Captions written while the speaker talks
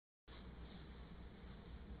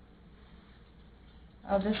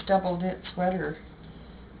This double knit sweater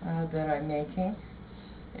that I'm making,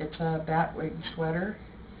 it's a batwing sweater.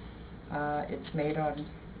 It's made on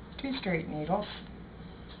 2 straight needles,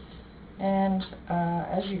 and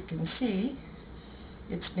as you can see,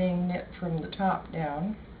 it's being knit from the top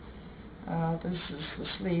down. This is the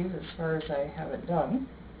sleeve as far as I have it done.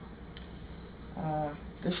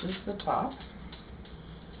 This is the top.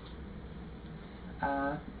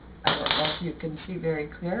 I don't know if you can see very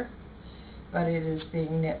clear, but it is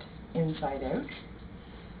being knit inside out.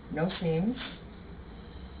 No seams.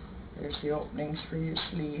 There's the openings for your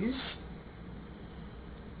sleeves.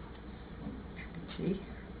 You can see.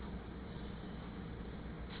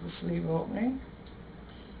 It's the sleeve opening.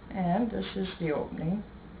 And this is the opening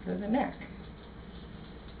for the neck.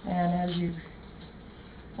 And as you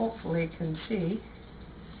hopefully can see,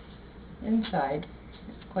 inside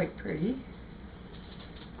it's quite pretty.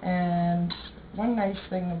 And one nice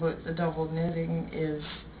thing about the double knitting is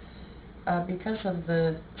because of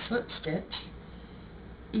the slip stitch,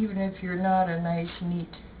 even if you're not a nice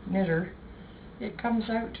neat knitter, it comes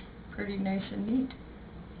out pretty nice and neat.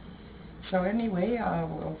 So anyway,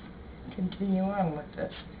 we'll continue on with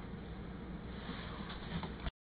this.